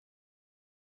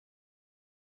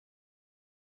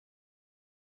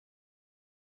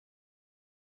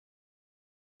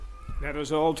Let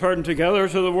us all turn together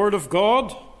to the Word of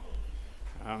God.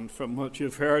 And from what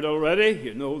you've heard already,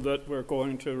 you know that we're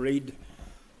going to read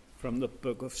from the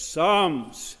book of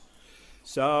Psalms.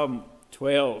 Psalm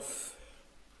 12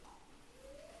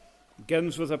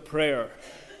 begins with a prayer.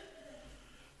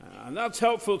 And that's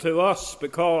helpful to us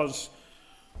because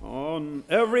on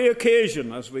every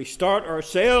occasion as we start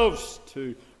ourselves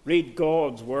to read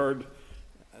God's Word,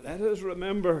 let us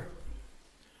remember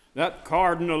that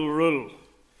cardinal rule.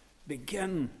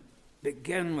 Begin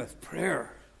with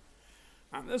prayer.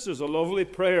 And this is a lovely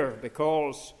prayer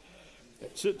because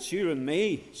it suits you and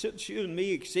me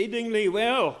exceedingly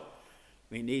well.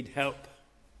 We need help,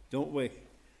 don't we?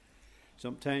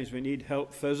 Sometimes we need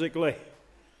help physically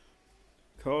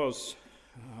because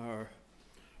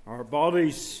our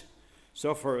bodies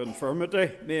suffer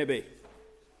infirmity, maybe.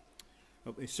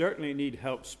 But we certainly need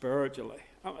help spiritually.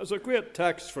 And it's a great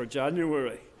text for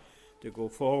January to go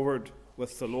forward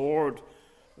with the Lord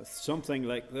with something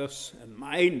like this in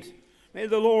mind. May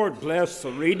the Lord bless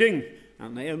the reading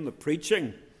and then the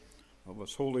preaching of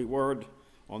His holy word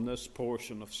on this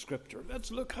portion of Scripture.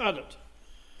 Let's look at it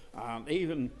and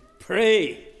even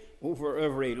pray over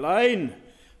every line.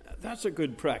 That's a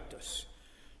good practice.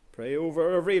 Pray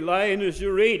over every line as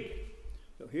you read.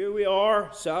 So here we are,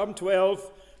 Psalm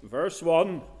 12, verse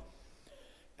 1.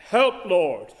 Help,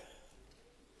 Lord,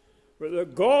 where the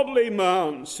godly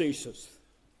man ceaseth,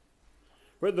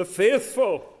 where the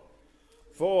faithful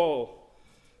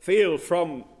fail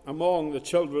from among the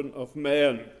children of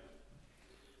men.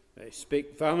 They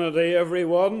speak vanity, every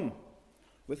one,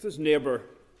 with his neighbour.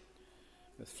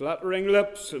 With flattering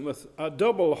lips and with a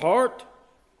double heart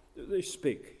do they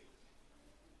speak.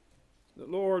 The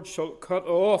Lord shall cut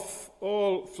off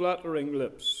all flattering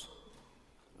lips,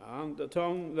 and the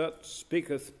tongue that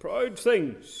speaketh proud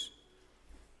things,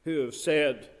 who have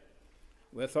said,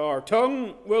 with our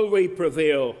tongue will we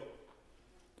prevail.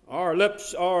 Our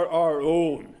lips are our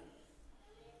own.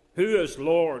 Who is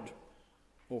Lord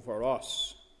over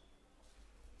us?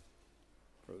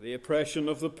 For the oppression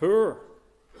of the poor,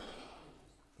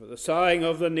 for the sighing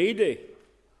of the needy,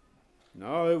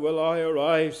 now will I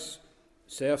arise,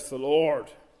 saith the Lord.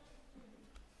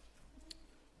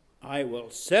 I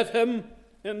will set him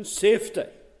in safety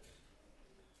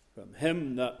from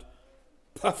him that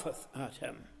puffeth at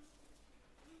him.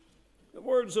 The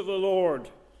words of the Lord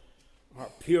are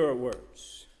pure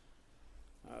words,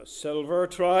 as silver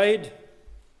tried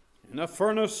in a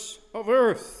furnace of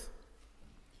earth,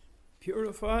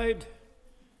 purified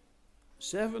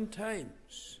 7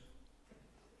 times.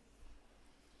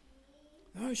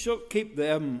 Thou shalt keep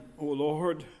them, O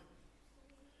Lord.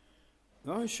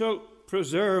 Thou shalt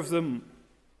preserve them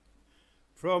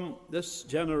from this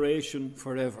generation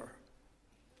forever.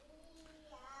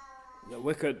 The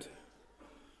wicked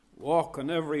walk on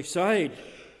every side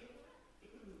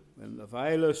when the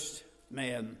vilest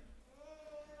men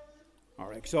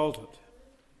are exalted.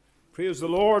 Praise the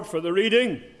Lord for the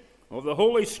reading of the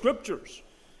Holy Scriptures.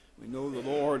 We know the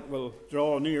Lord will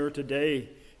draw near today,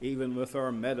 even with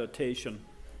our meditation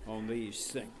on these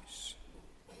things.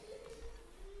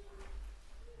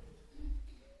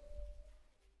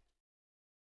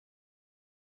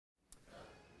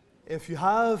 If you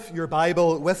have your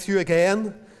Bible with you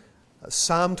again,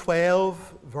 Psalm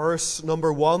 12, verse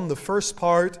number 1, the first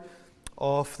part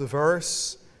of the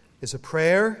verse is a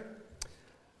prayer.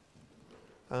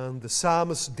 And the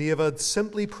psalmist David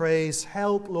simply prays,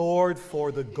 help, Lord, for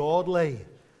the godly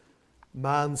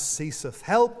man ceaseth.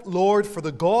 Help, Lord, for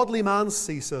the godly man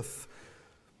ceaseth,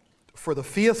 for the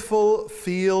faithful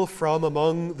fail from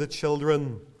among the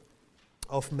children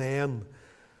of men.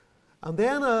 And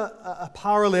then a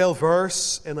parallel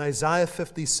verse in Isaiah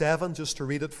 57, just to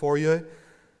read it for you.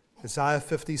 Isaiah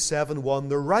 57:1.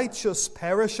 The righteous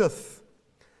perisheth,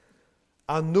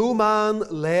 and no man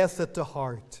layeth it to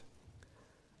heart.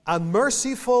 And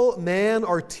merciful men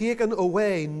are taken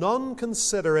away, none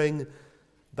considering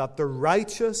that the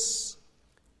righteous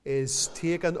is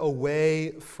taken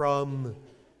away from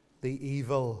the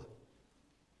evil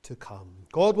to come.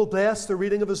 God will bless the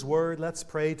reading of His word. Let's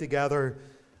pray together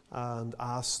and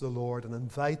ask the Lord and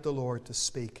invite the Lord to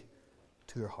speak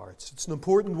to your hearts. It's an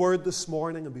important word this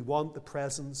morning, and we want the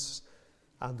presence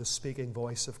and the speaking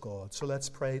voice of God. So let's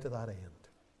pray to that end.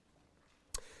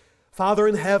 Father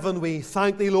in heaven, we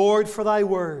thank Thee, Lord, for Thy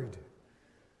word.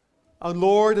 And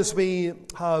Lord, as we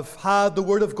have had the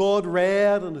word of God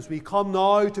read, and as we come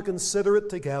now to consider it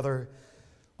together,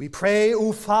 we pray,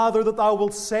 O Father, that Thou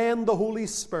wilt send the Holy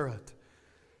Spirit,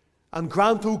 and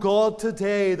grant, O God,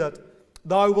 today that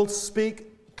Thou wilt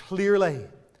speak clearly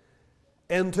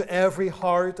into every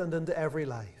heart and into every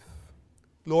life.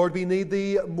 Lord, we need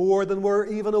Thee more than we're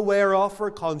even aware of or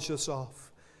conscious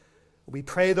of. We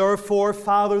pray, therefore,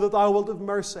 Father, that Thou wilt have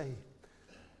mercy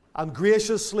and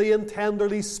graciously and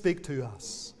tenderly speak to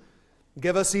us.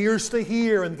 Give us ears to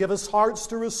hear and give us hearts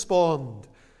to respond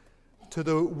to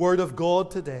the Word of God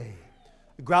today.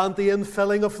 Grant the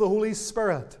infilling of the Holy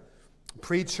Spirit,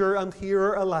 preacher and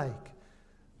hearer alike.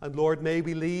 And Lord, may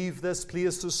we leave this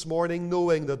place this morning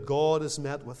knowing that God has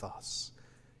met with us.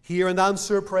 Hear and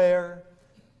answer prayer.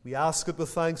 We ask it with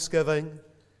thanksgiving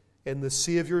in the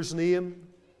Saviour's name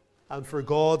and for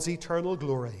God's eternal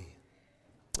glory.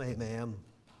 Amen.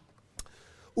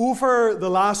 Over the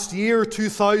last year,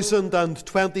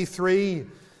 2023,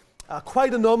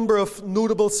 quite a number of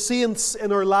notable saints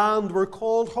in our land were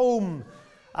called home,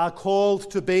 called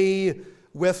to be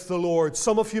with the Lord.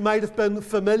 Some of you might have been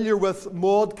familiar with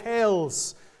Maud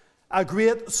Kells, a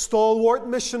great stalwart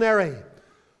missionary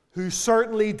who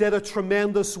certainly did a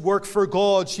tremendous work for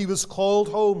God. She was called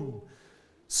home.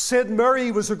 Sid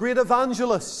Murray was a great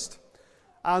evangelist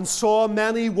and saw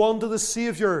many won to the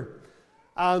Saviour,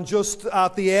 and just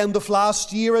at the end of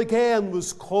last year again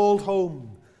was called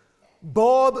home.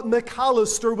 Bob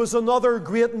McAllister was another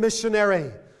great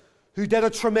missionary who did a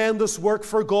tremendous work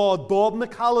for God. Bob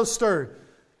McAllister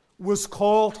was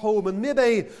called home. And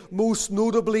maybe most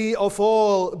notably of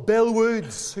all, Bill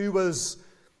Woods, who was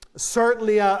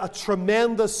certainly a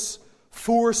tremendous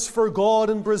force for God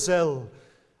in Brazil.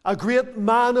 A great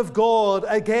man of God,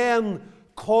 again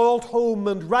called home,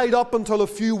 and right up until a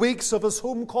few weeks of his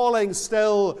home calling,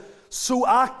 still so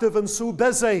active and so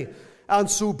busy and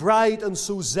so bright and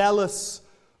so zealous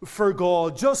for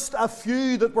God. Just a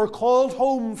few that were called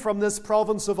home from this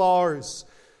province of ours.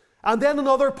 And then in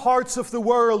other parts of the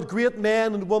world, great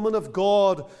men and women of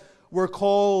God were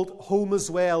called home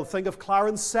as well. Think of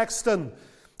Clarence Sexton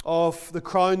of the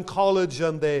Crown College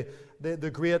and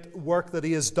the great work that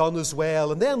he has done as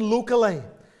well. And then locally,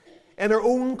 in our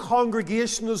own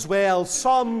congregation as well,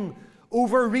 some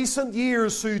over recent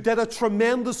years who did a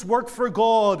tremendous work for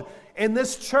God in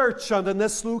this church and in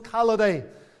this locality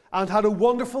and had a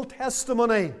wonderful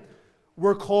testimony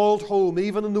were called home.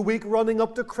 Even in the week running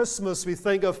up to Christmas, we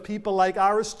think of people like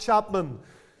Iris Chapman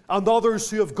and others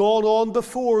who have gone on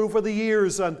before over the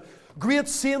years, and great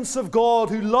saints of God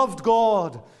who loved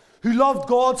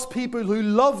God's people, who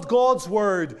loved God's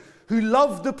Word, who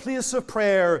loved the place of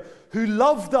prayer, who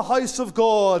loved the house of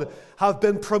God, have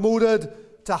been promoted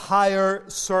to higher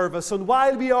service. And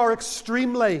while we are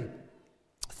extremely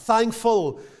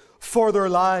thankful for their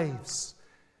lives,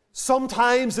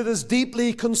 sometimes it is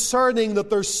deeply concerning that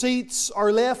their seats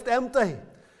are left empty.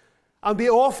 And we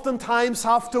oftentimes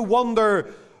have to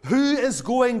wonder, who is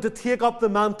going to take up the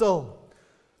mantle?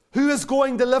 Who is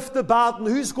going to lift the baton?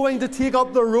 Who's going to take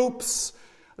up the ropes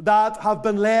that have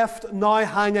been left now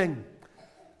hanging?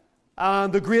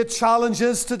 And the great challenge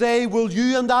is today, will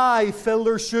you and I fill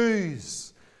their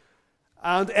shoes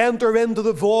and enter into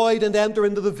the void and enter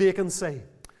into the vacancy?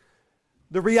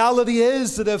 The reality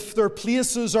is that if their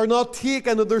places are not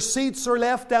taken and their seats are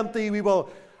left empty, we will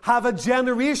have a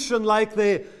generation like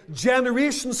the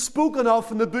generation spoken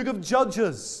of in the book of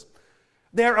Judges.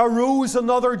 There arose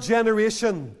another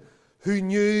generation who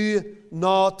knew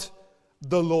not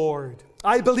the Lord.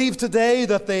 I believe today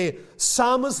that the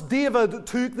psalmist David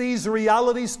took these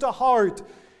realities to heart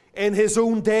in his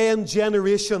own day and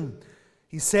generation.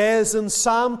 He says in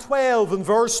Psalm 12 in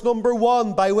verse number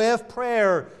 1, by way of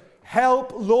prayer,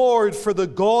 "Help, Lord, for the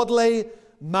godly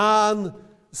man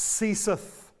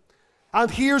ceaseth." And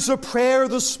here's a prayer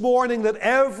this morning that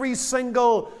every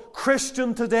single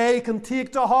Christian today can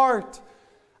take to heart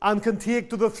and can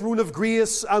take to the throne of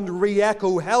grace and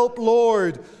re-echo. Help,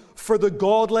 Lord, for the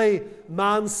godly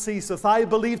man ceaseth. I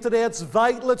believe today it's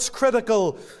vital, it's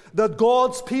critical that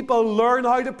God's people learn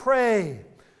how to pray,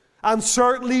 and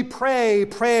certainly pray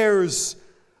prayers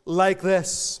like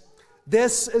this.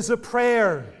 This is a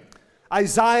prayer.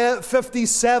 Isaiah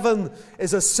 57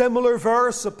 is a similar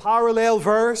verse, a parallel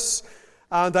verse,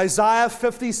 and Isaiah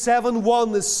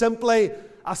 57:1 is simply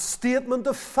a statement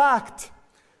of fact.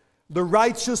 The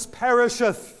righteous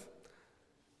perisheth,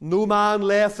 no man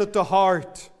layeth it to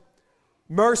heart.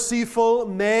 Merciful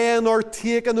men are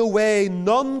taken away,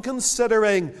 none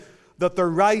considering that the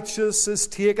righteous is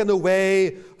taken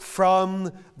away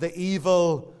from the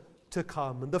evil to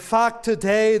come. And the fact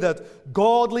today that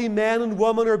godly men and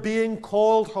women are being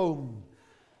called home,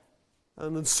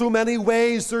 and in so many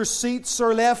ways their seats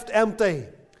are left empty,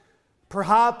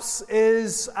 perhaps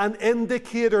is an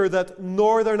indicator that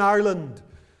Northern Ireland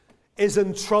is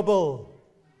in trouble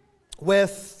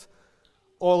with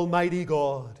Almighty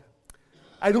God.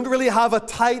 I don't really have a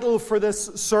title for this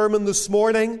sermon this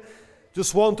morning.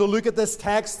 Just want to look at this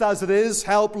text as it is.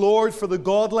 Help, Lord, for the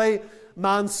godly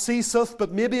man ceaseth.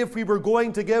 But maybe if we were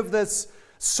going to give this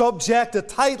subject a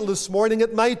title this morning,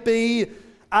 it might be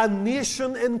A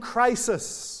Nation in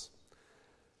Crisis.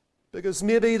 Because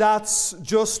maybe that's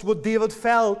just what David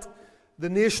felt. The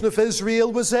nation of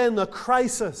Israel was in a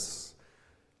crisis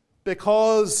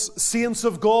because saints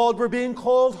of God were being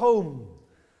called home,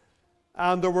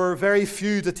 and there were very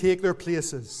few to take their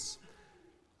places.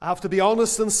 I have to be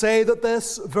honest and say that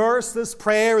this verse, this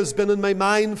prayer, has been in my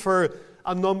mind for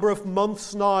a number of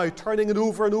months now, turning it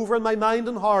over and over in my mind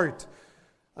and heart.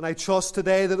 And I trust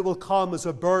today that it will come as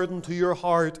a burden to your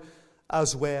heart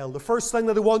as well. The first thing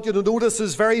that I want you to notice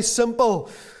is very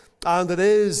simple, and it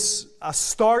is a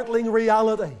startling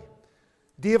reality.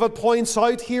 David points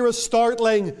out here a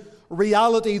startling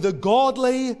reality. The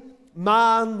godly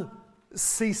man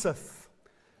ceaseth.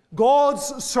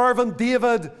 God's servant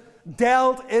David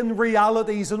dealt in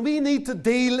realities, and we need to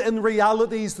deal in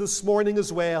realities this morning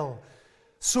as well.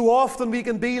 So often we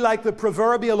can be like the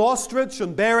proverbial ostrich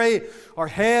and bury our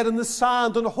head in the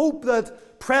sand and hope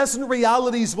that present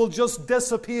realities will just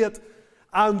dissipate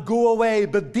and go away.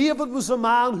 But David was a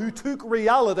man who took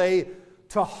reality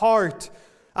to heart.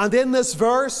 And in this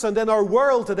verse and in our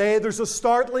world today, there's a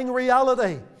startling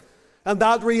reality. And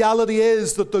that reality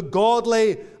is that the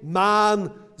godly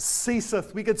man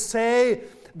ceaseth. We could say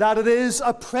that it is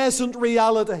a present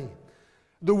reality.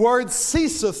 The word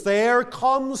ceaseth there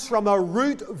comes from a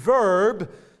root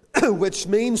verb which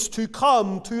means to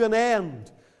come to an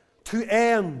end. To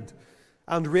end.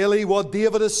 And really what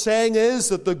David is saying is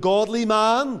that the godly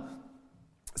man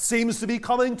seems to be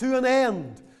coming to an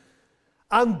end.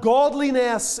 And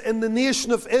godliness in the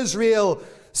nation of Israel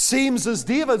seems, as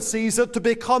David sees it, to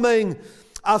be becoming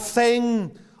a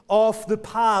thing of the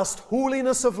past.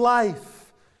 Holiness of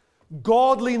life,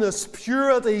 godliness,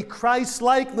 purity,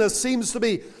 Christ-likeness seems to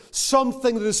be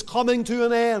something that is coming to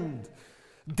an end.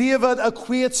 David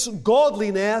equates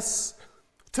godliness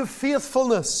to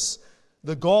faithfulness.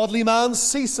 The godly man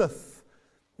ceaseth.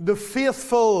 The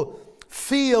faithful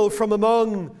feel from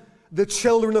among the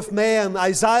children of men.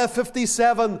 Isaiah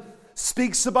 57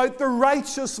 speaks about the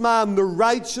righteous man. The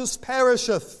righteous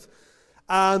perisheth.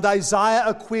 And Isaiah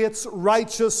equates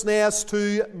righteousness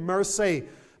to mercy.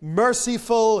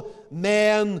 Merciful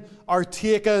men are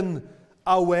taken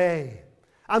away.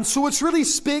 And so it's really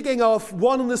speaking of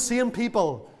one and the same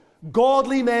people.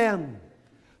 Godly men,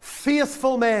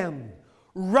 faithful men,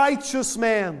 righteous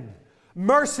men,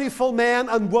 merciful men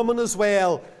and women as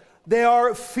well. They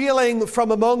are failing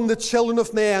from among the children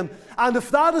of men. And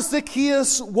if that is the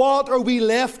case, what are we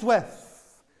left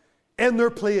with in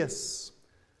their place?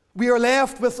 We are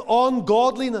left with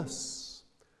ungodliness,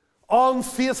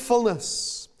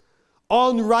 unfaithfulness,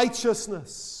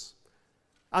 unrighteousness,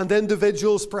 and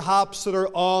individuals perhaps that are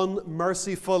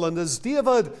unmerciful. And as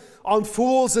David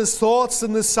unfolds his thoughts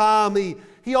in the psalm,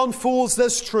 he unfolds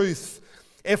this truth.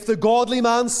 If the godly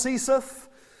man ceaseth,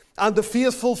 and the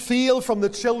faithful fail from the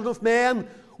children of men,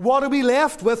 what are we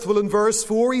left with? Well, in verse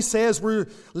 4 he says we're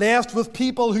left with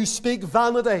people who speak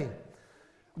vanity.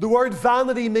 The word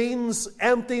vanity means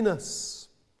emptiness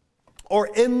or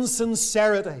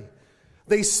insincerity.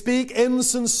 They speak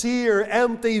insincere,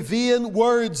 empty, vain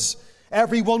words,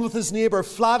 everyone with his neighbor,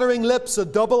 flattering lips, a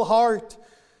double heart.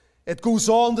 It goes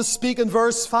on to speak in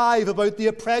verse 5 about the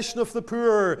oppression of the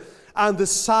poor and the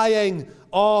sighing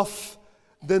of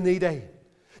the needy.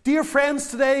 Dear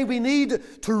friends, today we need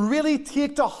to really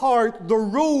take to heart the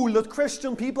role that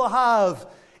Christian people have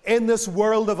in this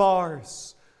world of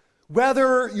ours.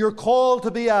 Whether you're called to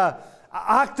be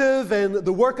active in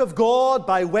the work of God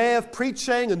by way of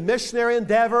preaching and missionary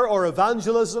endeavor or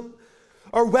evangelism,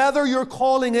 or whether your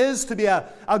calling is to be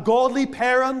a godly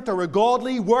parent or a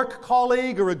godly work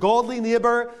colleague or a godly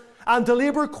neighbor, and to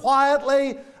labor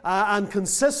quietly and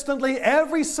consistently,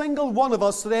 every single one of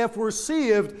us today, if we're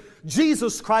saved,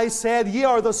 Jesus Christ said, "Ye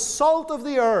are the salt of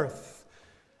the earth,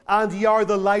 and ye are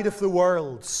the light of the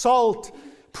world." Salt,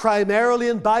 primarily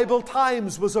in Bible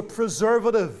times, was a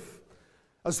preservative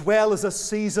as well as a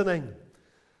seasoning.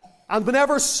 And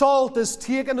whenever salt is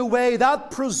taken away,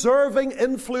 that preserving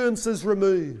influence is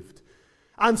removed,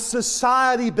 and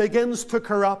society begins to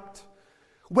corrupt.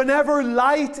 Whenever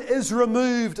light is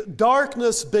removed,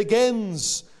 darkness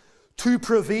begins to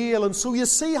prevail. And so you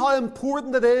see how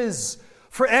important it is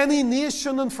for any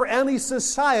nation and for any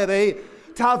society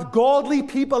to have godly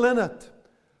people in it,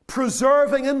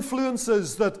 preserving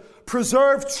influences that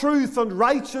preserve truth and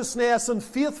righteousness and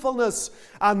faithfulness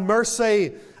and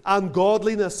mercy and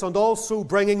godliness, and also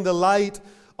bringing the light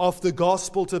of the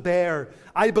gospel to bear.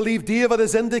 I believe David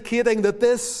is indicating that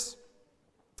this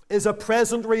is a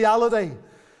present reality,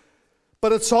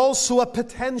 but it's also a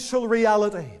potential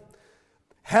reality.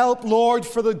 Help, Lord,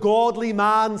 for the godly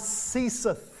man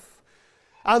ceaseth.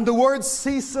 And the word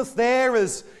ceaseth there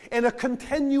is in a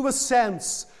continuous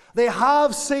sense. They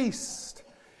have ceased.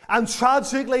 And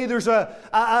tragically, there's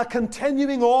a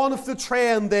continuing on of the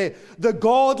trend. The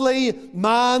godly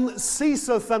man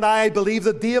ceaseth. And I believe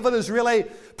that David is really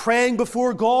praying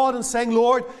before God and saying,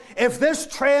 Lord, if this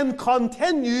trend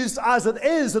continues as it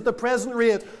is at the present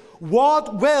rate,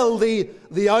 what will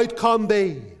the outcome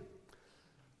be?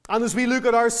 And as we look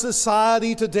at our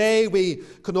society today, we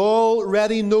can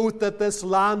already note that this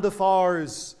land of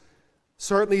ours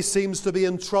certainly seems to be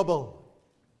in trouble.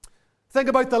 Think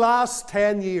about the last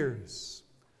 10 years.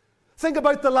 Think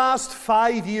about the last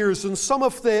 5 years and some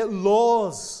of the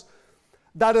laws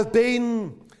that have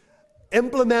been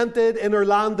implemented in our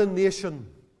land and nation.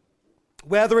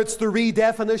 Whether it's the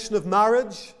redefinition of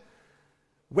marriage,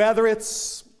 whether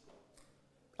it's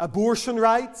abortion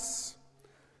rights,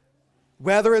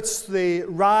 whether it's the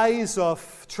rise of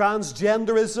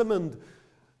transgenderism and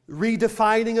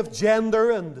redefining of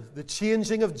gender and the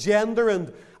changing of gender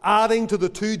and adding to the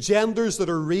two genders that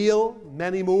are real,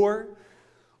 many more,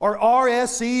 or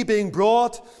RSE being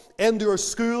brought into our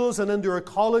schools and into our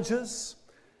colleges,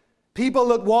 people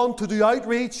that want to do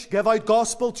outreach, give out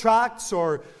gospel tracts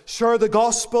or share the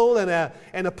gospel in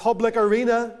a public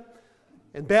arena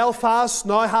in Belfast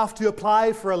now have to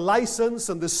apply for a license,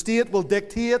 and the state will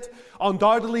dictate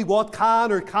undoubtedly what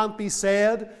can or can't be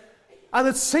said. And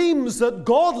it seems that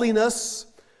godliness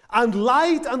and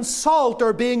light and salt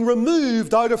are being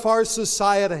removed out of our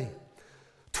society.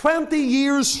 20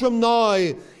 years from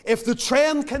now, if the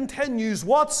trend continues,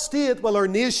 what state will our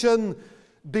nation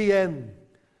be in?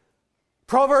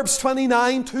 Proverbs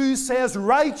 29:2 says,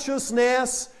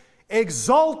 righteousness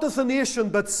exalteth a nation,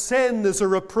 but sin is a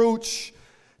reproach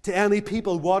to any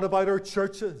people. What about our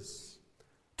churches?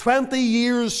 20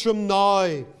 years from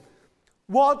now,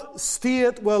 what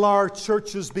state will our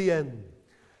churches be in?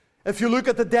 If you look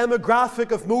at the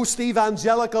demographic of most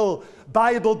evangelical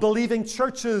Bible-believing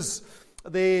churches,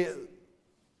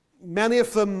 many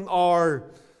of them are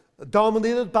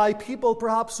dominated by people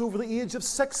perhaps over the age of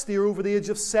 60 or over the age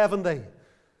of 70,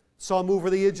 some over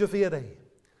the age of 80.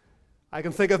 I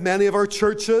can think of many of our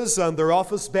churches, and their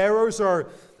office bearers are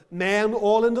men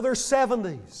all into their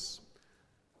 70s.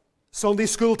 Sunday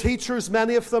school teachers,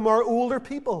 many of them are older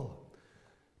people.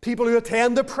 People who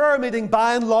attend the prayer meeting,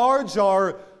 by and large,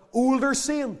 are older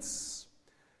saints.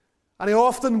 And I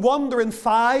often wonder, in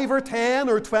 5 or 10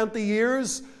 or 20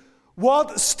 years,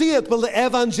 what state will the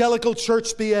evangelical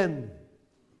church be in?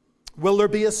 Will there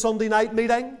be a Sunday night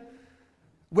meeting?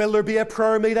 Will there be a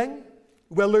prayer meeting?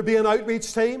 Will there be an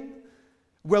outreach team?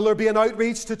 Will there be an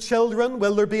outreach to children?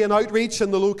 Will there be an outreach in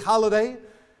the locality?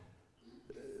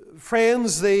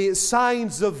 Friends, the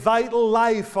signs of vital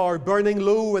life are burning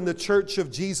low in the church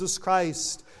of Jesus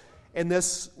Christ in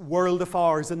this world of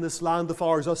ours, in this land of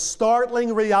ours. A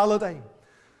startling reality.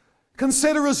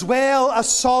 Consider as well a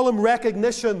solemn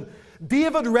recognition.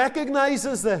 David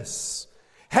recognizes this.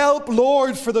 Help,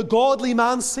 Lord, for the godly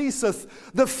man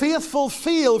ceaseth. The faithful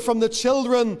fail from the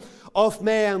children of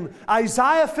men.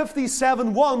 Isaiah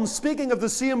 57:1, speaking of the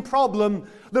same problem,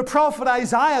 the prophet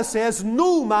Isaiah says,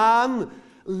 no man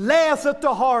layeth it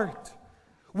to heart.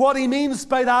 What he means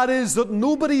by that is that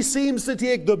nobody seems to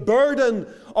take the burden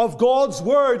of God's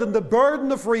word and the burden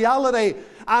of reality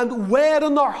and weigh it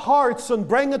in their hearts and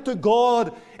bring it to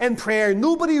God in prayer.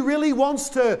 Nobody really wants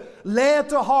to lay it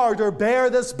to heart or bear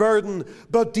this burden.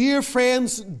 But dear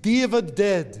friends, David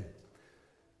did.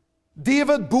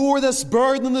 David bore this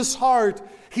burden in his heart.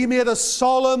 He made a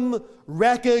solemn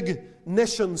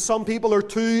recognition. Some people are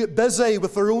too busy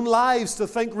with their own lives to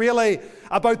think really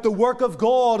about the work of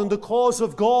God and the cause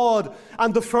of God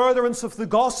and the furtherance of the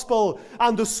gospel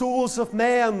and the souls of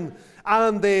men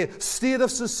and the state of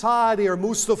society, or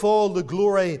most of all, the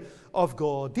glory of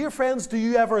God. Dear friends, do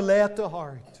you ever lay it to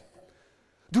heart?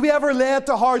 Do we ever lay it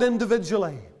to heart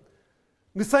individually?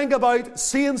 We think about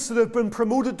saints that have been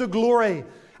promoted to glory,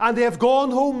 and they have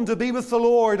gone home to be with the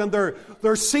Lord, and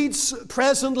their seats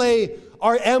presently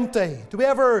are empty. Do we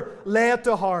ever lay it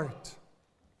to heart?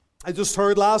 I just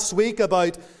heard last week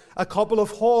about a couple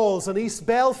of halls in East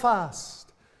Belfast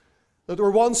that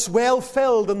were once well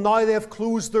filled, and now they have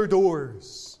closed their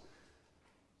doors.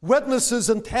 Witnesses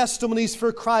and testimonies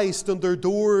for Christ, and their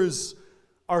doors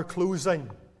are closing.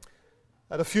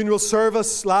 At a funeral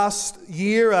service last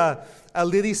year, a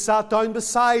lady sat down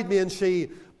beside me, and she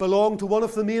belonged to one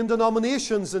of the main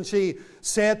denominations, and she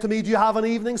said to me, do you have an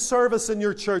evening service in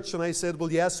your church? And I said,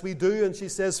 well, yes, we do. And she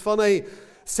says, funny,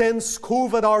 Since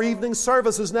COVID, our evening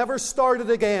service has never started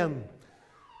again.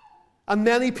 And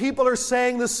many people are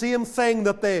saying the same thing,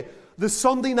 that the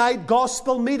Sunday night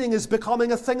gospel meeting is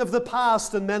becoming a thing of the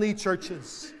past in many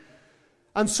churches.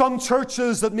 And some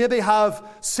churches that maybe have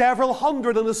several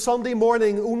hundred on a Sunday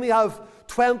morning only have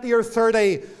 20 or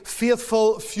 30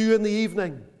 faithful few in the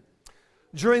evening.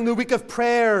 During the week of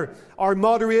prayer, our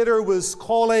moderator was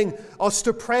calling us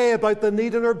to pray about the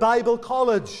need in our Bible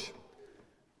college.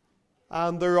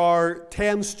 And there are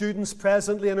 10 students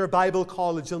presently in our Bible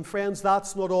college. And friends,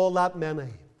 that's not all that many.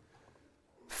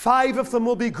 5 of them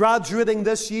will be graduating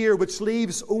this year, which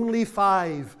leaves only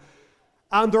 5.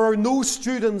 And there are no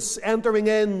students entering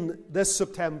in this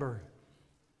September.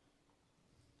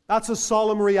 That's a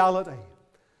solemn reality.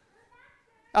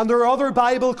 And there are other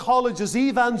Bible colleges,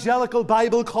 evangelical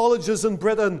Bible colleges in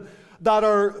Britain, that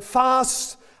are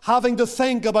fast having to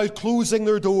think about closing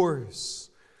their doors.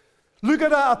 Look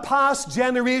at a past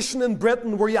generation in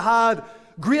Britain where you had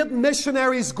great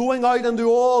missionaries going out into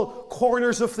all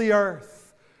corners of the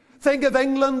earth. Think of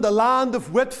England, the land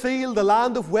of Whitefield, the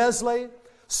land of Wesley.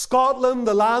 Scotland,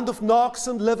 the land of Knox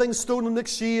and Livingstone and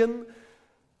McShane,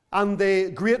 and the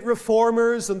great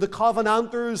reformers and the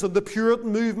Covenanters and the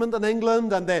Puritan movement in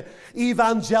England and the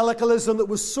evangelicalism that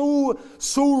was so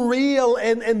real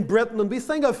in Britain. And we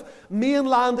think of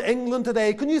mainland England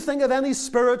today. Can you think of any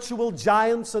spiritual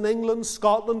giants in England,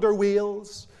 Scotland or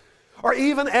Wales? Or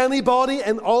even anybody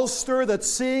in Ulster that's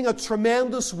seeing a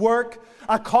tremendous work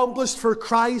accomplished for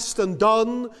Christ and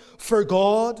done for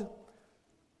God?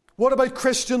 What about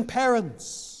Christian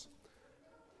parents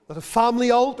that have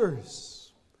family altars?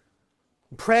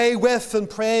 Pray with and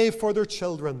pray for their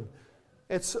children.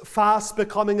 It's fast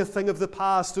becoming a thing of the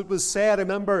past. It was said, I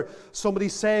remember somebody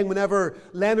saying whenever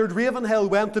Leonard Ravenhill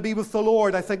went to be with the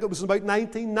Lord, I think it was about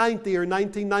 1990 or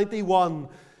 1991,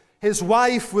 his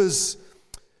wife was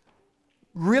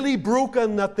really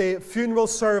broken at the funeral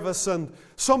service, and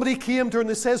somebody came to her and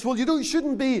they says, well, you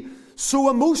shouldn't be so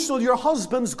emotional. Your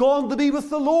husband's gone to be with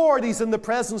the Lord. He's in the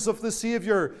presence of the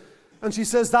Savior. And she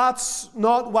says, that's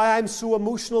not why I'm so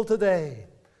emotional today.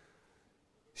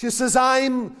 She says,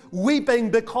 I'm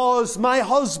weeping because my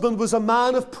husband was a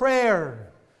man of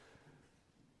prayer.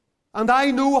 And I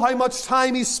know how much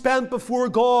time he spent before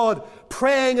God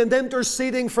praying and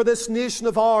interceding for this nation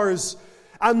of ours.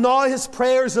 And now his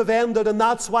prayers have ended, and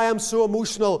that's why I'm so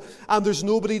emotional, and there's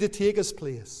nobody to take his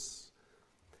place.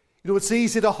 You know, it's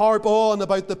easy to harp on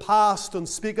about the past and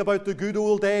speak about the good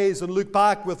old days and look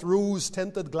back with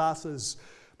rose-tinted glasses.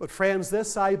 But friends,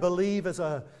 this, I believe, is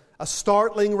a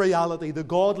startling reality. The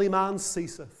godly man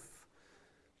ceaseth.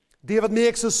 David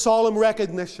makes a solemn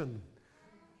recognition.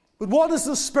 But what is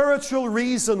the spiritual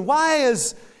reason? Why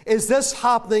is this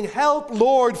happening? Help,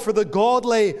 Lord, for the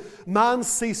godly man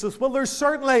ceaseth. Well, there's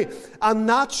certainly a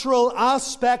natural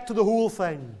aspect to the whole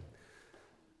thing.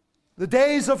 The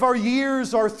days of our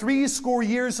years are 70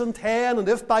 years and 10, and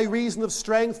if by reason of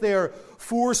strength they are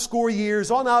 80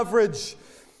 years. On average,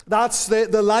 that's the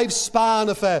lifespan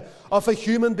of a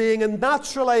human being. And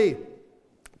naturally,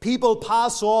 people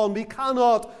pass on. We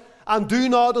cannot and do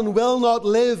not and will not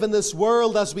live in this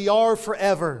world as we are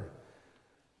forever.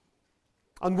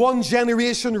 And one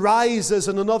generation rises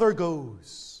and another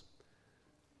goes.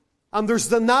 And there's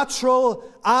the natural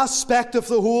aspect of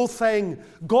the whole thing.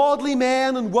 Godly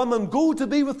men and women go to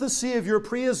be with the Savior.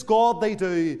 Praise God, they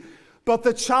do. But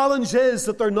the challenge is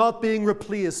that they're not being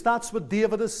replaced. That's what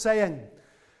David is saying.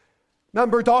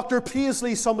 Remember, Dr.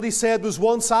 Paisley, somebody said, was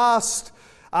once asked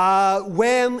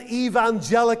when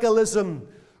evangelicalism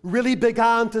really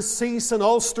began to cease in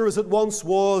Ulster as it once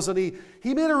was. And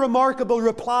he made a remarkable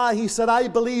reply. He said, I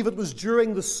believe it was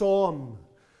during the Somme.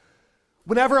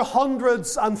 Whenever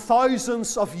hundreds and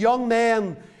thousands of young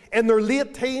men in their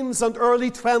late teens and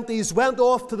early 20s went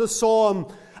off to the Somme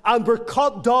and were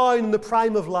cut down in the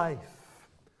prime of life,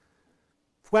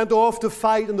 went off to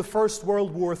fight in the First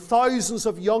World War. Thousands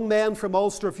of young men from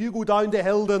Ulster. If you go down to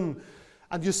Hildon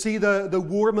and you see the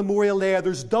war memorial there,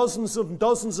 there's dozens and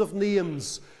dozens of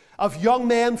names of young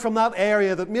men from that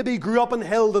area that maybe grew up in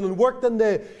Hildon and worked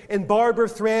in Barber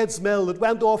Threads Mill, that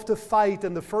went off to fight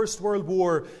in the First World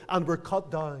War and were cut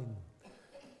down.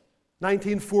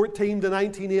 1914 to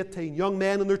 1918, young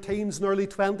men in their teens and early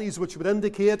 20s, which would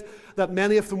indicate that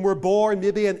many of them were born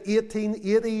maybe in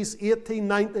 1880s,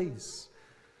 1890s.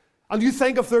 And you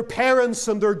think of their parents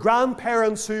and their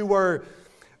grandparents who were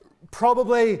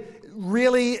probably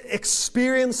really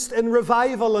experienced in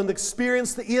revival and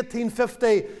experienced the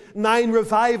 1859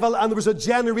 revival, and there was a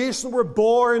generation that were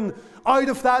born out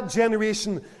of that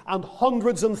generation, and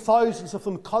hundreds and thousands of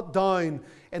them cut down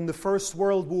in the First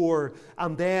World War.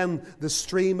 And then the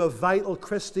stream of vital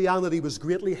Christianity was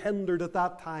greatly hindered at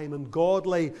that time, and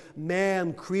godly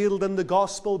men cradled in the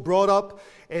gospel, brought up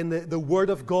in the Word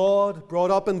of God,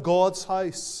 brought up in God's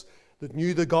house, that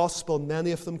knew the gospel,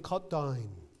 many of them cut down.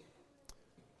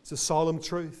 It's a solemn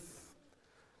truth.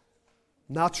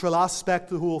 Natural aspect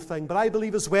of the whole thing. But I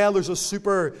believe as well there's a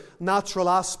supernatural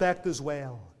aspect as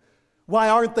well. Why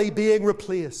aren't they being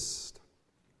replaced?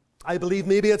 I believe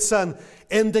maybe it's an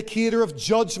indicator of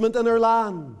judgment in our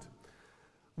land.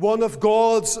 One of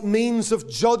God's means of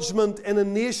judgment in a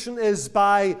nation is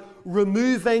by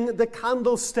removing the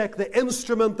candlestick, the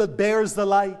instrument that bears the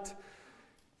light.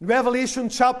 In Revelation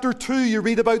chapter 2, you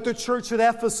read about the church at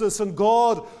Ephesus, and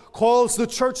God calls the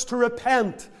church to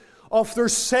repent of their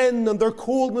sin and their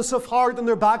coldness of heart and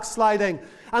their backsliding.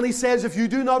 And he says, if you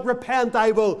do not repent,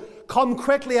 I will come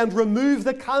quickly and remove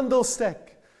the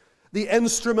candlestick, the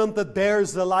instrument that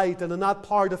bears the light. And in that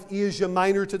part of Asia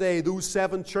Minor today, those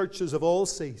 7 churches have all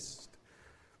ceased.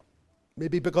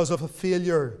 Maybe because of a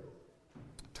failure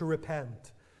to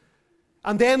repent.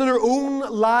 And then in our own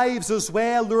lives as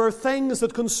well, there are things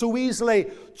that can so easily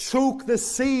choke the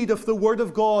seed of the Word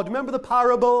of God. Remember the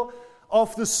parable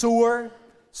of the sower?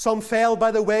 Some fell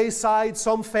by the wayside,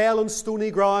 some fell on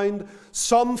stony ground,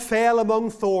 some fell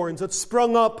among thorns. It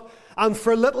sprung up and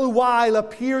for a little while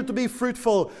appeared to be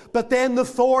fruitful, but then the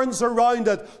thorns around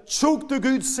it choked the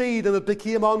good seed and it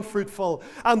became unfruitful.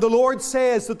 And the Lord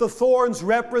says that the thorns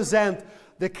represent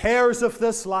the cares of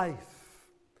this life,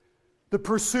 the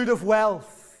pursuit of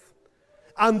wealth,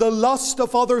 and the lust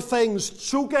of other things,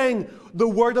 choking the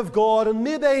Word of God. And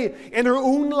maybe in our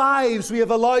own lives we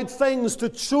have allowed things to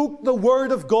choke the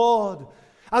Word of God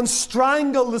and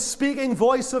strangle the speaking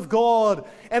voice of God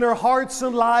in our hearts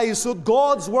and lives, so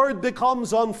God's Word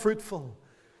becomes unfruitful.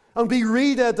 And we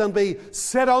read it and we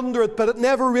sit under it, but it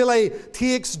never really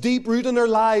takes deep root in our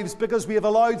lives because we have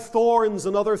allowed thorns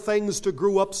and other things to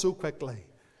grow up so quickly.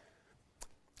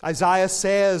 Isaiah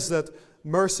says that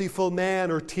merciful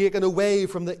men are taken away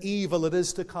from the evil that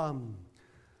is to come.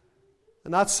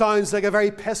 And that sounds like a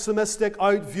very pessimistic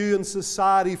outview in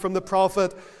society from the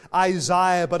prophet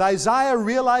Isaiah. But Isaiah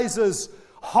realizes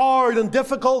hard and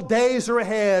difficult days are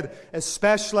ahead,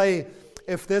 especially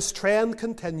if this trend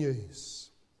continues.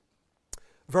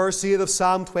 Verse 8 of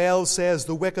Psalm 12 says,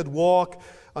 the wicked walk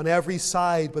on every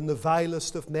side when the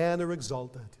vilest of men are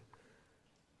exalted.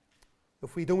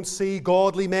 If we don't see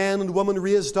godly men and women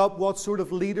raised up, what sort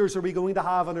of leaders are we going to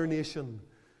have in our nation?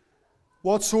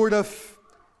 What sort of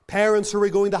parents are we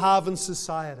going to have in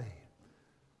society?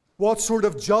 What sort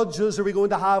of judges are we going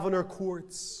to have in our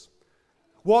courts?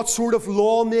 What sort of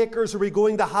lawmakers are we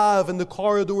going to have in the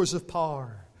corridors of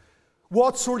power?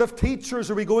 What sort of teachers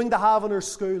are we going to have in our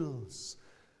schools?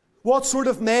 What sort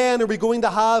of men are we going to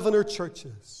have in our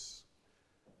churches?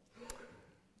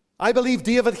 I believe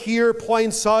David here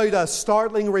points out a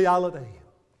startling reality.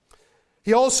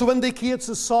 He also indicates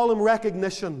a solemn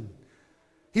recognition.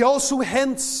 He also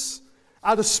hints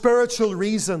at a spiritual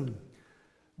reason.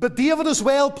 But David as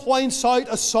well points out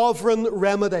a sovereign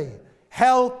remedy.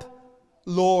 Help,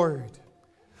 Lord.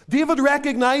 David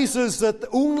recognizes that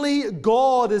only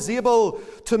God is able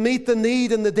to meet the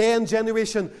need in the day and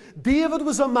generation. David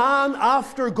was a man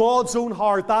after God's own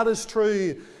heart, that is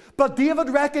true. But David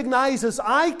recognizes,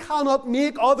 I cannot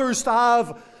make others to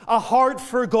have a heart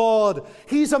for God.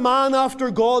 He's a man after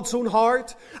God's own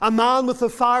heart, a man with the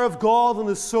fire of God in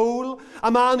his soul, a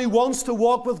man who wants to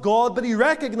walk with God, but he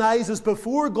recognizes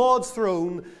before God's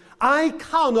throne, I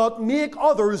cannot make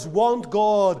others want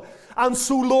God. And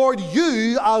so, Lord,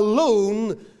 you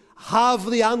alone have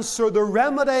the answer. The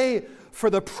remedy for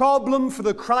the problem, for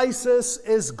the crisis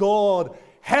is God.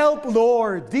 Help,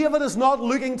 Lord. David is not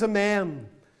looking to men.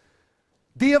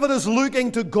 David is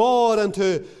looking to God and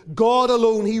to God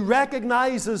alone. He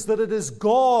recognizes that it is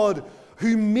God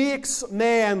who makes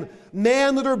men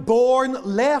that are born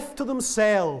left to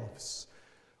themselves.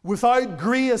 Without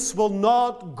grace will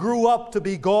not grow up to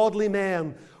be godly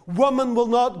men. Women will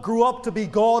not grow up to be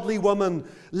godly women,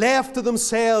 left to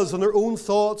themselves and their own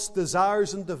thoughts,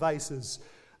 desires, and devices.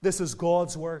 This is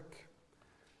God's work.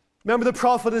 Remember, the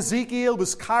prophet Ezekiel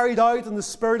was carried out in the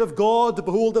Spirit of God to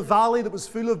behold a valley that was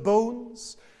full of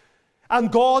bones.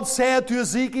 And God said to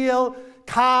Ezekiel,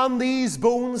 can these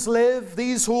bones live?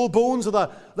 These whole bones of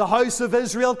the house of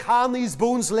Israel, can these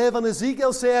bones live? And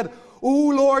Ezekiel said, O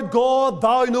Lord God,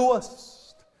 thou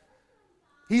knowest.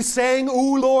 He's saying,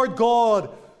 O Lord God,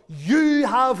 you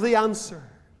have the answer.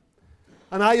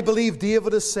 And I believe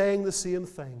David is saying the same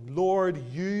thing. Lord,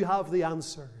 you have the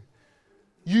answer.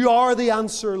 You are the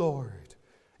answer, Lord.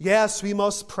 Yes, we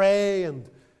must pray and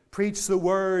preach the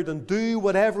word and do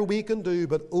whatever we can do,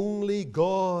 but only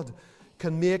God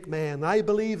can make men. I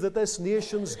believe that this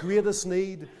nation's greatest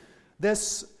need,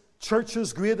 this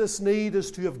church's greatest need,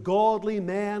 is to have godly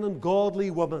men and godly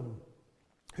women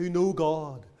who know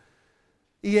God.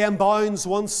 E.M. Bounds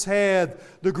once said,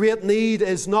 the great need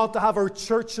is not to have our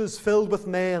churches filled with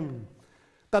men,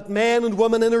 but men and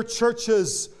women in our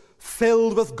churches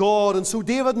filled with God. And so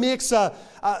David makes a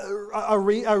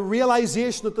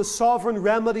realization that the sovereign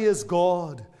remedy is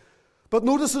God. But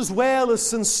notice as well his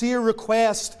sincere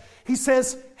request. He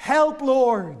says, help,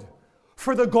 Lord,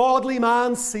 for the godly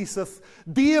man ceaseth.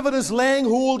 David is laying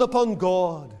hold upon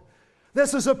God.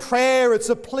 This is a prayer, it's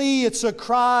a plea, it's a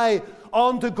cry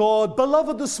unto God.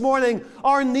 Beloved, this morning,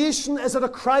 our nation is at a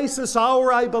crisis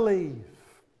hour, I believe.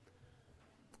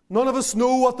 None of us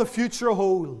know what the future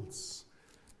holds.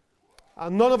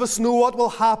 And none of us know what will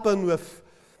happen if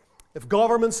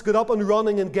governments get up and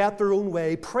running and get their own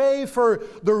way. Pray for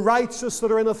the righteous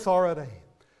that are in authority.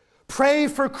 Pray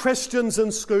for Christians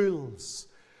in schools.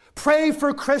 Pray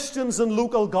for Christians in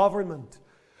local government.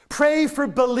 Pray for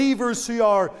believers who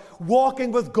are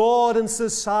walking with God in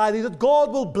society, that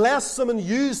God will bless them and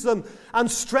use them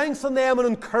and strengthen them and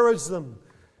encourage them.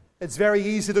 It's very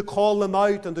easy to call them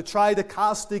out and to try to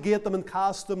castigate them and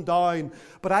cast them down.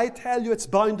 But I tell you, it's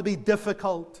bound to be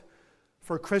difficult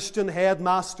for Christian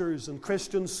headmasters and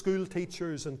Christian school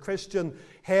teachers and Christian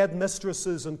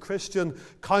headmistresses and Christian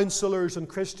counselors and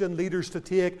Christian leaders to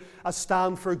take a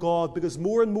stand for God, because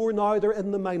more and more now they're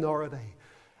in the minority.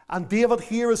 And David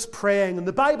here is praying, and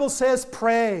the Bible says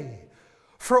pray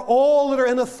for all that are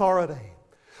in authority,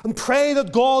 and pray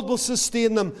that God will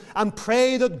sustain them, and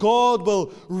pray that God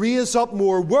will raise up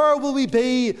more. Where will we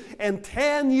be in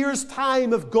 10 years'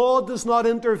 time if God does not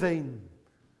intervene?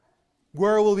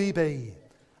 Where will we be?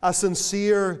 A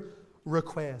sincere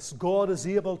request. God is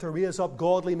able to raise up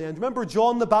godly men. Remember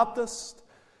John the Baptist?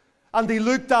 And he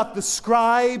looked at the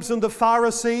scribes and the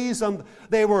Pharisees, and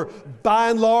they were by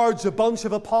and large a bunch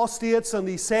of apostates, and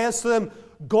he says to them,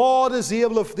 God is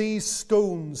able of these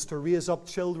stones to raise up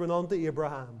children unto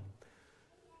Abraham.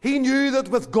 He knew that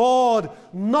with God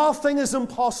nothing is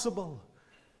impossible.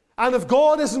 And if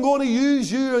God isn't going to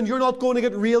use you and you're not going to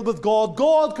get real with God,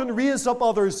 God can raise up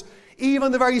others.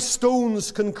 Even the very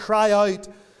stones can cry out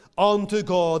unto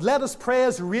God. Let us pray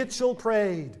as Rachel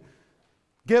prayed.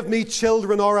 Give me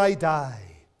children or I die.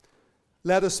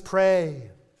 Let us pray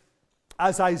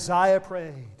as Isaiah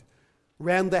prayed.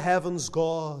 Rend the heavens,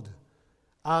 God,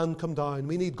 and come down.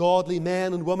 We need godly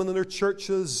men and women in our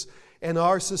churches, in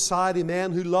our society,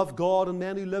 men who love God and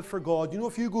men who live for God. You know,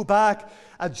 if you go back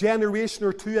a generation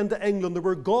or two into England, there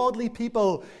were godly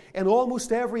people in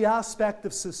almost every aspect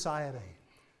of society.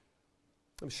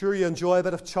 I'm sure you enjoy a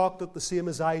bit of chocolate the same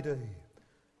as I do.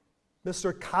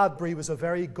 Mr. Cadbury was a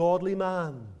very godly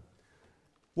man.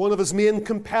 One of his main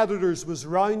competitors was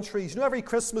Roundtrees. You know, every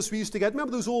Christmas we used to get,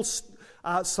 remember those old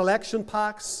selection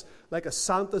packs? Like a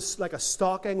Santa's, like a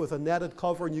stocking with a netted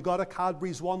cover, and you got a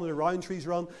Cadbury's one and a Roundtree's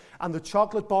one, and the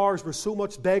chocolate bars were so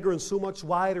much bigger and so much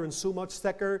wider and so much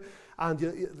thicker, and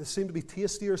they seemed to be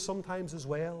tastier sometimes as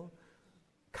well.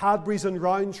 Cadbury's and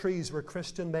Roundtrees were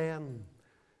Christian men.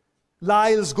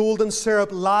 Lyle's golden syrup,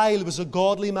 Lyle was a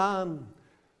godly man.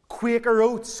 Quaker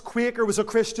Oats, Quaker was a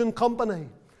Christian company.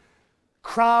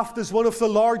 Kraft is one of the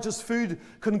largest food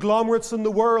conglomerates in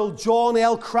the world. John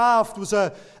L. Kraft was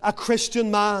a Christian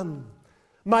man.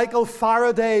 Michael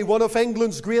Faraday, one of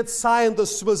England's great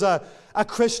scientists, was a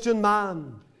Christian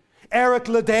man. Eric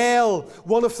Liddell,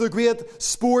 one of the great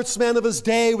sportsmen of his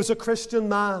day, was a Christian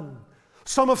man.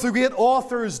 Some of the great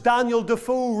authors, Daniel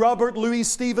Defoe, Robert Louis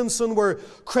Stevenson, were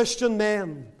Christian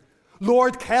men.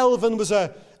 Lord Kelvin was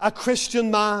a Christian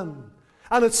man.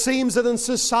 And it seems that in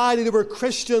society there were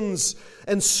Christians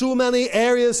in so many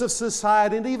areas of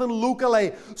society, and even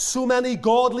locally, so many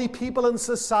godly people in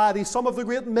society. Some of the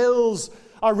great mills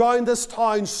around this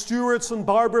town, Stewart's and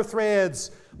Barber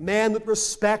Threads, men that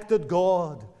respected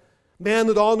God, men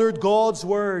that honoured God's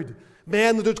word,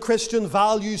 men that had Christian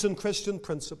values and Christian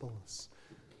principles.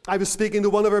 I was speaking to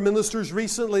one of our ministers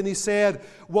recently, and he said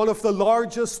one of the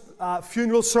largest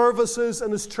funeral services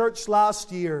in his church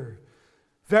last year,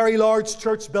 very large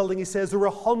church building, he says there were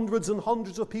hundreds and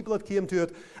hundreds of people that came to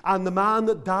it, and the man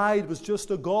that died was just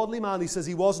a godly man. He says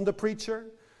he wasn't a preacher.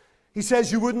 He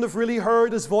says you wouldn't have really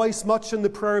heard his voice much in the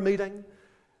prayer meeting.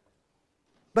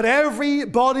 But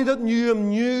everybody that knew him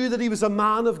knew that he was a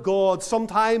man of God.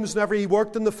 Sometimes whenever he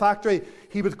worked in the factory,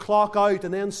 he would clock out,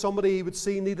 and then somebody he would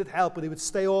see needed help, and he would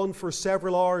stay on for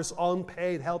several hours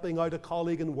unpaid, helping out a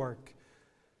colleague in work.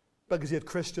 because he had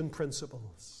Christian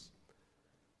principles.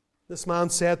 This man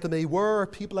said to me, where are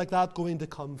people like that going to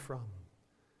come from?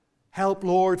 Help,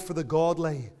 Lord, for the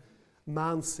godly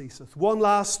man ceaseth. One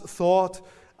last thought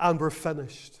and we're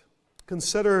finished.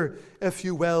 Consider, if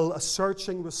you will, a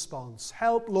searching response.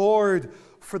 Help, Lord,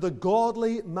 for the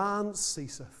godly man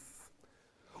ceaseth.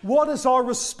 What is our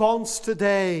response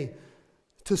today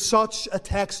to such a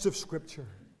text of Scripture?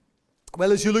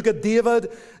 Well, as you look at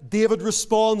David, David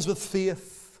responds with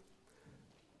faith.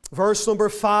 Verse number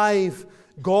 5,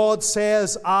 God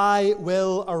says, I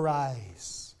will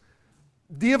arise.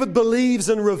 David believes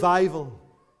in revival.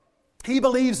 He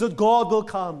believes that God will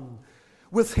come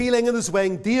with healing in his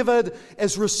wing. David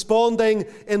is responding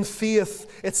in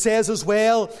faith. It says as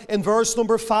well in verse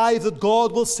number 5 that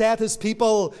God will set his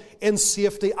people in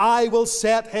safety. I will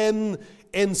set him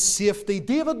in safety.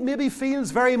 David maybe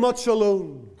feels very much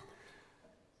alone.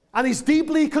 And he's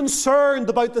deeply concerned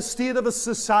about the state of his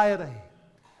society.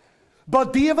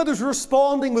 But David is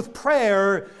responding with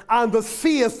prayer and with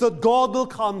faith that God will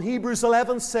come. Hebrews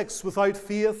 11:6, without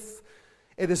faith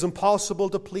it is impossible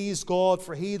to please God,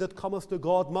 for he that cometh to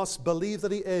God must believe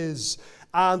that he is,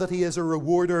 and that he is a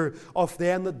rewarder of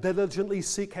them that diligently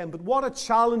seek him. But what a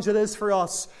challenge it is for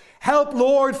us. Help,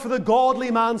 Lord, for the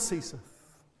godly man ceaseth.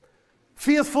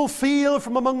 Faithful fail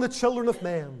from among the children of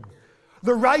men.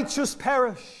 The righteous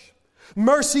perish.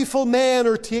 Merciful men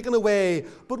are taken away.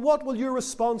 But what will your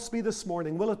response be this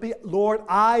morning? Will it be, Lord,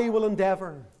 I will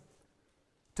endeavor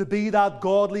to be that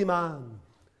godly man.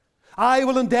 I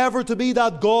will endeavor to be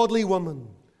that godly woman.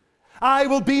 I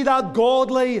will be that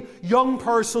godly young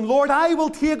person. Lord, I will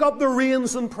take up the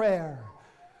reins in prayer.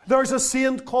 There's a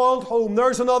saint called home.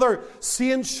 There's another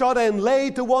saint shut in,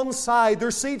 laid to one side.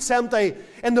 Their seats empty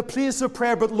in the place of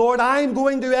prayer. But Lord, I'm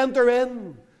going to enter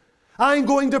in. I'm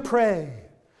going to pray.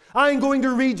 I'm going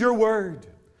to read your word.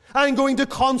 I'm going to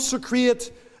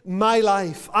consecrate my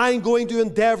life. I'm going to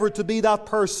endeavor to be that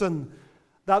person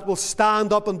that will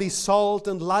stand up and be salt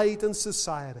and light in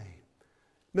society.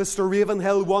 Mr.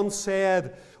 Ravenhill once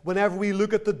said, whenever we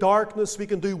look at the darkness, we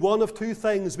can do one of two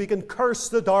things. We can curse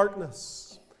the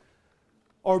darkness,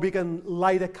 or we can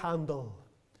light a candle.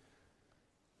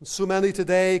 And so many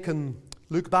today can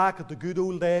look back at the good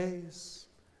old days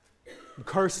and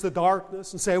curse the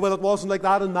darkness and say, well, it wasn't like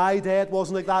that in my day, it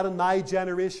wasn't like that in my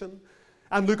generation.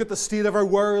 And look at the state of our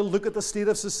world, look at the state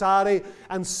of society,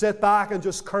 and sit back and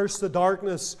just curse the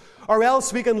darkness. Or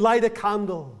else we can light a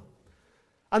candle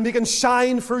and we can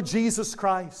shine for Jesus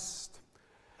Christ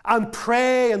and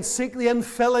pray and seek the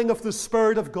infilling of the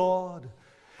Spirit of God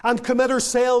and commit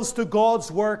ourselves to God's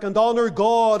work and honor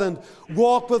God and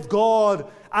walk with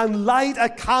God and light a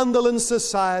candle in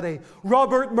society.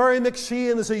 Robert Murray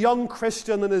McShane, as a young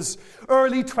Christian in his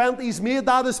early 20s, made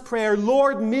that his prayer.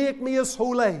 Lord, make me as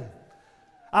holy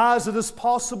as it is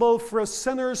possible for a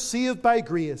sinner saved by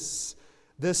grace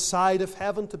this side of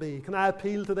heaven to be. Can I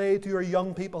appeal today to your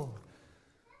young people?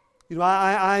 You know,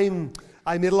 I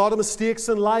made a lot of mistakes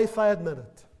in life, I admit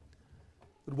it.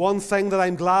 But one thing that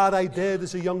I'm glad I did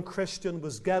as a young Christian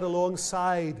was get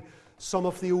alongside some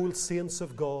of the old saints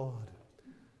of God.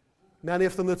 Many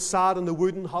of them that sat in the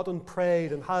wooden hut and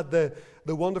prayed and had the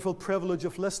wonderful privilege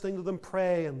of listening to them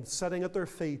pray and sitting at their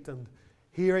feet and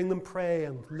hearing them pray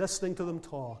and listening to them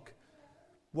talk.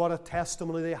 What a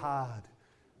testimony they had.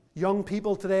 Young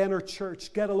people today in our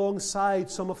church, get alongside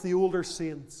some of the older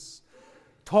saints.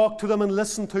 Talk to them and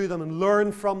listen to them and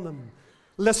learn from them.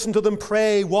 Listen to them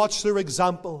pray, watch their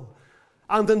example,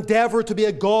 and endeavor to be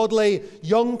a godly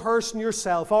young person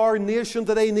yourself. Our nation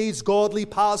today needs godly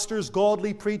pastors,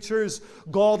 godly preachers,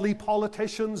 godly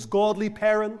politicians, godly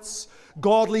parents,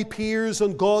 godly peers,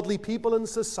 and godly people in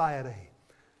society.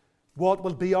 What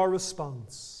will be our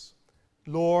response?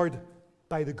 Lord,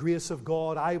 by the grace of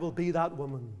God, I will be that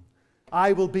woman.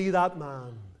 I will be that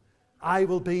man. I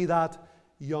will be that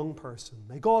young person.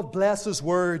 May God bless His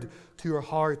word to your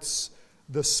hearts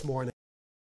this morning.